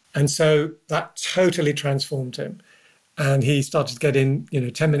 And so that totally transformed him. And he started to get in,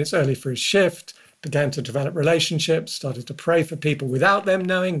 10 minutes early for his shift, began to develop relationships, started to pray for people without them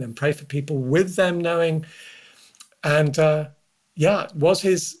knowing, then pray for people with them knowing. And was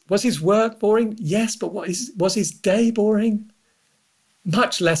his work boring? Yes, but was his day boring?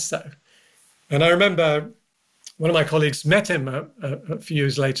 Much less so. And I remember one of my colleagues met him a few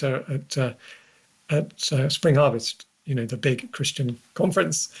years later at Spring Harvest, the big Christian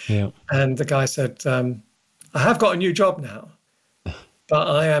conference. Yeah. And the guy said, I have got a new job now, but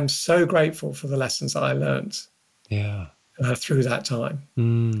I am so grateful for the lessons I learned through that time.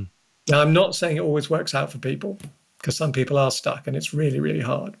 Now, I'm not saying it always works out for people, because some people are stuck and it's really, really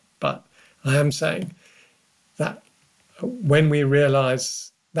hard. But I am saying that when we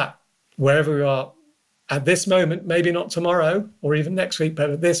realize that wherever we are at this moment, maybe not tomorrow or even next week, but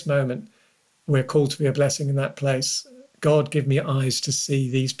at this moment, we're called to be a blessing in that place. God, give me eyes to see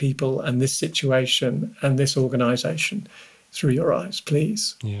these people and this situation and this organization through your eyes,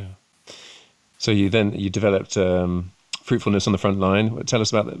 please. Yeah. So you developed fruitfulness on the front line. Tell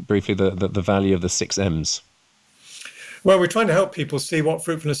us about briefly the value of the 6 M's. Well, we're trying to help people see what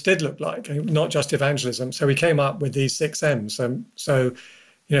fruitfulness did look like, not just evangelism. So we came up with these 6 M's.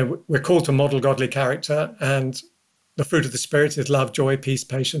 We're called to model godly character, and the fruit of the Spirit is love, joy, peace,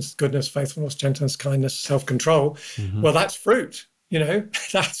 patience, goodness, faithfulness, gentleness, kindness, self-control. Mm-hmm. Well, that's fruit,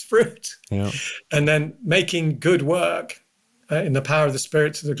 that's fruit. Yeah. And then making good work in the power of the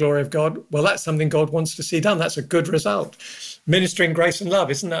Spirit to the glory of God. Well, that's something God wants to see done. That's a good result. Ministering grace and love,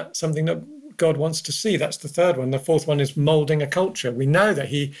 isn't that something that God wants to see? That's the third one. The fourth one is molding a culture. We know that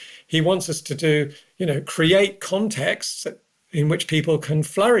he wants us to do, create contexts in which people can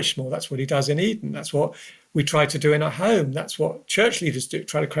flourish more. That's what he does in Eden. That's what we try to do in our home. That's what church leaders do,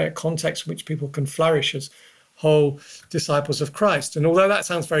 try to create a context in which people can flourish as whole disciples of Christ. And although that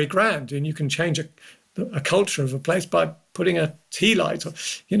sounds very grand, and you can change a culture of a place by putting a tea light,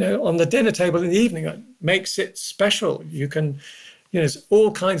 on the dinner table in the evening, that makes it special. You can, there's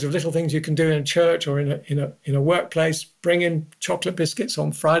all kinds of little things you can do in a church or in a workplace. Bring in chocolate biscuits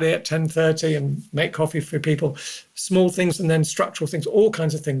on Friday at 10:30 and make coffee for people. Small things and then structural things, all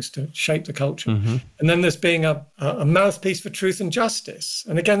kinds of things to shape the culture. Mm-hmm. And then there's being a mouthpiece for truth and justice.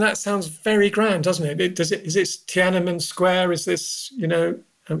 And again, that sounds very grand, doesn't it? Is it Tiananmen Square? Is this,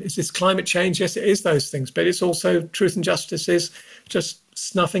 is this climate change? Yes, it is those things. But it's also truth and justice is just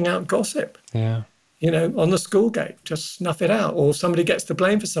snuffing out gossip. Yeah. On the school gate, just snuff it out. Or somebody gets the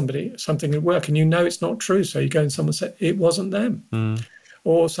blame for something at work and it's not true. So you go and someone says, it wasn't them. Mm.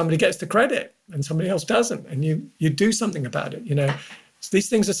 Or somebody gets the credit and somebody else doesn't. And you do something about it, So these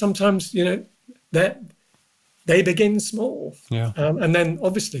things are sometimes, they begin small. Yeah. And then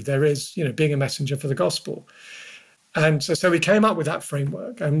obviously there is, being a messenger for the gospel. And so we came up with that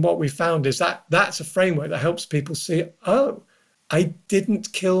framework. And what we found is that that's a framework that helps people see, oh, I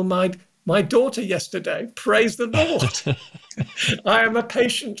didn't kill my daughter yesterday. Praise the Lord. I am a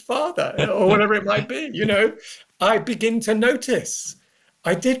patient father, or whatever it might be. I begin to notice.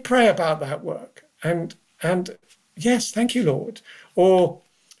 I did pray about that work. And yes, thank you, Lord. Or,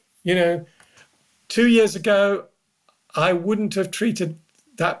 2 years ago, I wouldn't have treated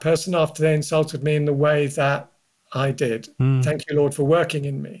that person after they insulted me in the way that I did. Thank you, Lord, for working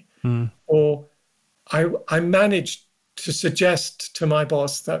in me. Or I managed to suggest to my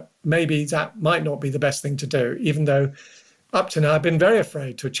boss that maybe that might not be the best thing to do, even though up to now I've been very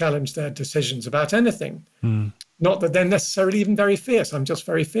afraid to challenge their decisions about anything. Not that they're necessarily even very fierce. I'm just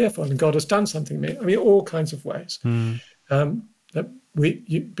very fearful, and God has done something to me. I mean, all kinds of ways. That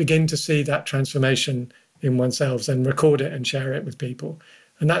you begin to see that transformation in oneself and record it and share it with people.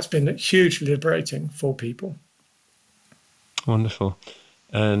 And that's been hugely liberating for people. Wonderful.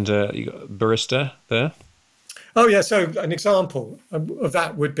 And you got a barista there? Oh, yeah. So an example of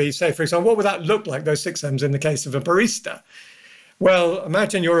that would be, say, for example, what would that look like, those 6 M's in the case of a barista? Well,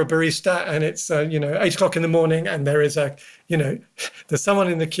 imagine you're a barista and it's, 8 o'clock in the morning and there is there's someone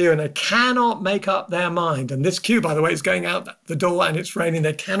in the queue and they cannot make up their mind. And this queue, by the way, is going out the door and it's raining.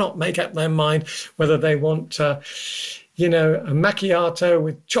 They cannot make up their mind whether they want, a macchiato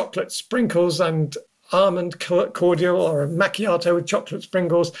with chocolate sprinkles and almond cordial, or a macchiato with chocolate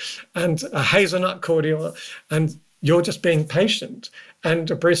sprinkles and a hazelnut cordial. And you're just being patient. And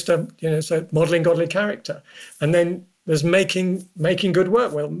a barista, so modeling godly character. And then there's making good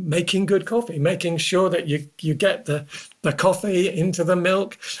work. Well, making good coffee, making sure that you get the coffee into the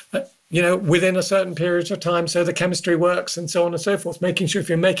milk, within a certain period of time, so the chemistry works, and so on and so forth. Making sure if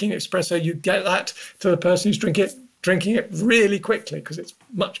you're making espresso, you get that to the person who's drinking it really quickly, because it's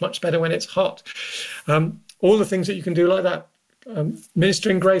much, much better when it's hot. All the things that you can do like that.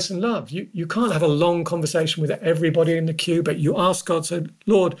 Ministering grace and love. You can't have a long conversation with everybody in the queue, but you ask God, so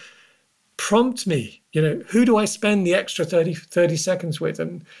Lord, prompt me, who do I spend the extra 30 seconds with?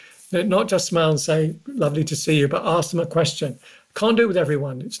 And not just smile and say, lovely to see you, but ask them a question. Can't do it with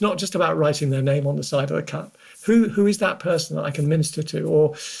everyone. It's not just about writing their name on the side of the cup. Who is that person that I can minister to?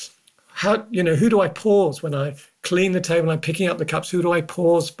 Or how, who do I pause when I clean the table and I'm picking up the cups? Who do I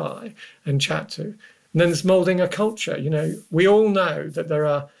pause by and chat to? And then there's molding a culture. We all know that there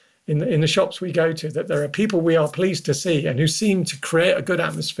are, in the shops we go to, that there are people we are pleased to see and who seem to create a good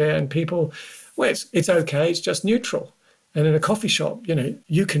atmosphere, and people, well, it's okay, it's just neutral. And in a coffee shop,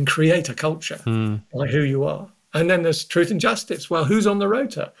 you can create a culture by who you are. And then there's truth and justice. Well, who's on the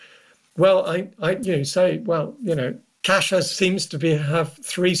rota? Well, I say, well, Kasha seems to have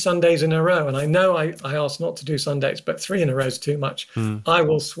 3 Sundays in a row. And I know I asked not to do Sundays, but 3 in a row is too much. I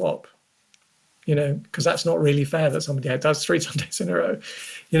will swap, because that's not really fair that somebody does 3 Sundays in a row.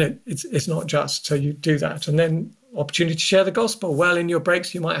 It's not just. So you do that. And then opportunity to share the gospel. Well, in your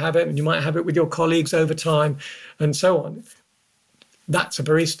breaks, you might have it, and you might have it with your colleagues over time and so on. That's a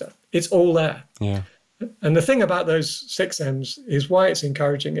barista. It's all there. Yeah. And the thing about those 6 M's is why it's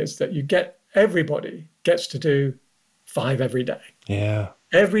encouraging is that everybody gets to do 5 every day. Yeah.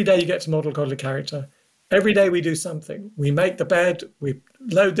 Every day you get to model godly character. Every day we do something. We make the bed, we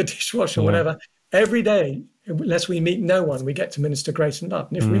load the dishwasher, whatever. Every day, unless we meet no one, we get to minister grace and love.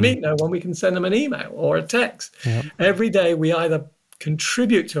 And if we meet no one, we can send them an email or a text. Yep. Every day we either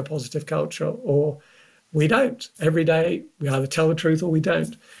contribute to a positive culture or we don't. Every day we either tell the truth or we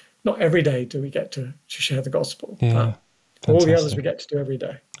don't. Not every day do we get to share the gospel. Yeah, but all the others we get to do every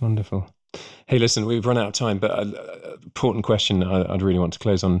day. Wonderful. Hey, listen, we've run out of time, but an important question I'd really want to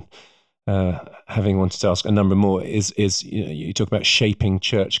close on, having wanted to ask a number more, is you talk about shaping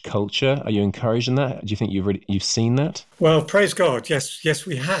church culture. Are you encouraged in that? Do you think you've seen that? Well, praise God. Yes,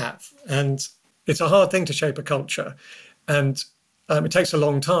 we have. And it's a hard thing to shape a culture. And it takes a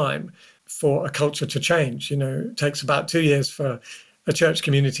long time for a culture to change. It takes about 2 years for a church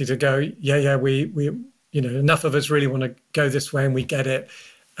community to go, we enough of us really want to go this way and we get it.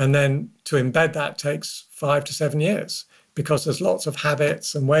 And then to embed that takes 5 to 7 years, because there's lots of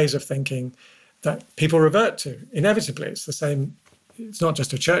habits and ways of thinking that people revert to. Inevitably, it's the same. It's not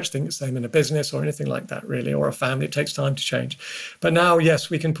just a church thing, it's the same in a business or anything like that, really, or a family. It takes time to change. But now, yes,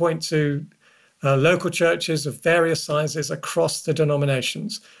 we can point to local churches of various sizes across the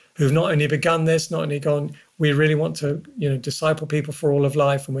denominations who've not only begun this, not only gone, we really want to, disciple people for all of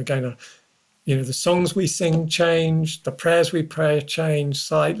life, and we're going to, the songs we sing change, the prayers we pray change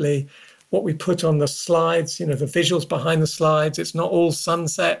slightly, what we put on the slides, the visuals behind the slides, it's not all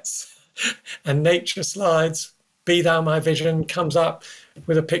sunsets and nature slides. Be Thou My Vision comes up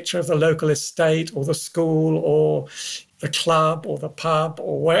with a picture of the local estate or the school or the club or the pub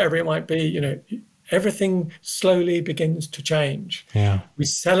or wherever it might be, everything slowly begins to change. Yeah. We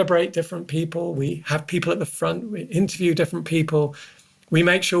celebrate different people. We have people at the front. We interview different people. We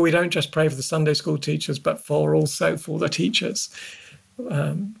make sure we don't just pray for the Sunday school teachers, but also for the teachers.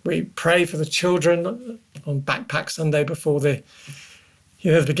 We pray for the children on Backpack Sunday before the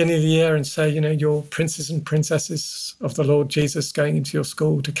the beginning of the year and say, you're princes and princesses of the Lord Jesus going into your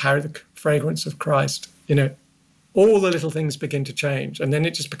school to carry the fragrance of Christ. All the little things begin to change, and then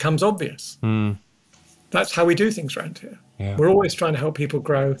it just becomes obvious. That's how we do things around here. Yeah. We're always trying to help people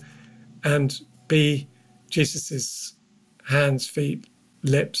grow and be Jesus's hands, feet,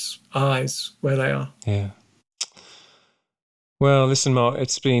 lips, eyes, where they are. Yeah. Well, listen, Mark,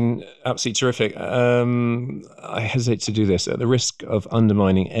 it's been absolutely terrific. I hesitate to do this at the risk of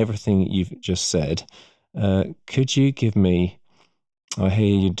undermining everything you've just said. Could you give me, I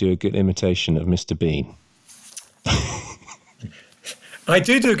hear you do a good imitation of Mr. Bean. I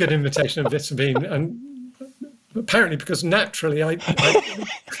do a good imitation of Mr. Bean, and apparently because naturally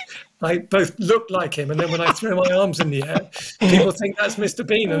I both look like him, and then when I throw my arms in the air, people think that's Mr.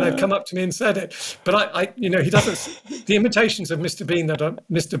 Bean, and they've come up to me and said it. But he doesn't. The imitations of Mr. Bean that are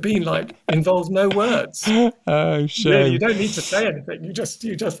Mr. Bean-like involve no words. Oh, shame. Really, you don't need to say anything. You just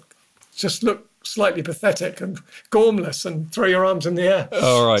look slightly pathetic and gormless and throw your arms in the air.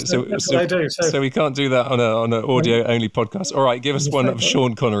 All right, so that's what I do. So we can't do that on an audio only podcast. All right, give us one of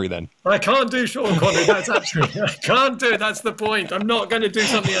Sean Connery then. I can't do Sean Connery. That's absolutely. I can't do it. That's the point. I'm not going to do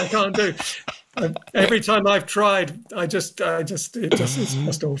something I can't do. Every time I've tried, it's just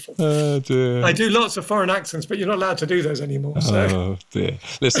awful. Oh dear. I do lots of foreign accents, but you're not allowed to do those anymore. So. Oh dear.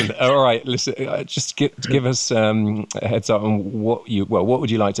 Listen. All right. Listen. Just give us a heads up on what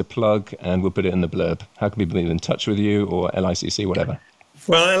would you like to plug, and we'll put it in the blurb. How can people be in touch with you or LICC, whatever?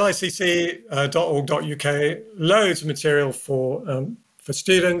 Well, licc.org.uk. Loads of material for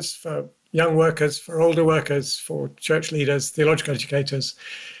students, for young workers, for older workers, for church leaders, theological educators.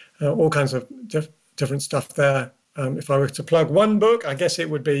 All kinds of different stuff there. If I were to plug one book, I guess it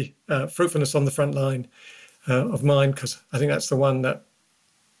would be Fruitfulness on the Front Line of mine, because I think that's the one that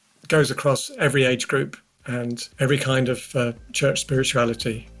goes across every age group and every kind of church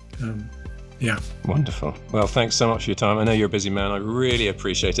spirituality. Yeah. Wonderful. Well, thanks so much for your time. I know you're a busy man. I really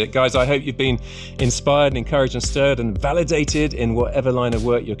appreciate it. Guys, I hope you've been inspired and encouraged and stirred and validated in whatever line of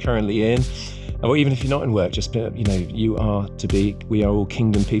work you're currently in. Or even if you're not in work, just, we are all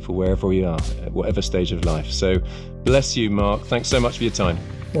kingdom people wherever we are, at whatever stage of life. So bless you, Mark. Thanks so much for your time.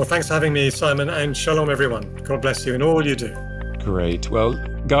 Well, thanks for having me, Simon, and shalom, everyone. God bless you in all you do. Great. Well,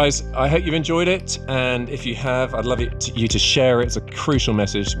 guys, I hope you've enjoyed it. And if you have, I'd love you to share it. It's a crucial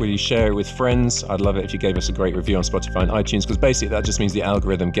message. Will you share it with friends? I'd love it if you gave us a great review on Spotify and iTunes, because basically that just means the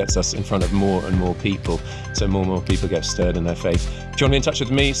algorithm gets us in front of more and more people. So more and more people get stirred in their faith. If you want to be in touch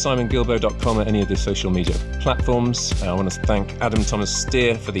with me, simongilbo.com at any of the social media platforms. I want to thank Adam Thomas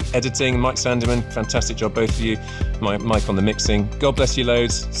Steer for the editing. Mike Sanderman, fantastic job, both of you. Mike on the mixing. God bless you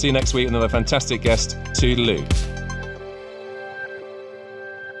loads. See you next week with another fantastic guest. Toodaloo.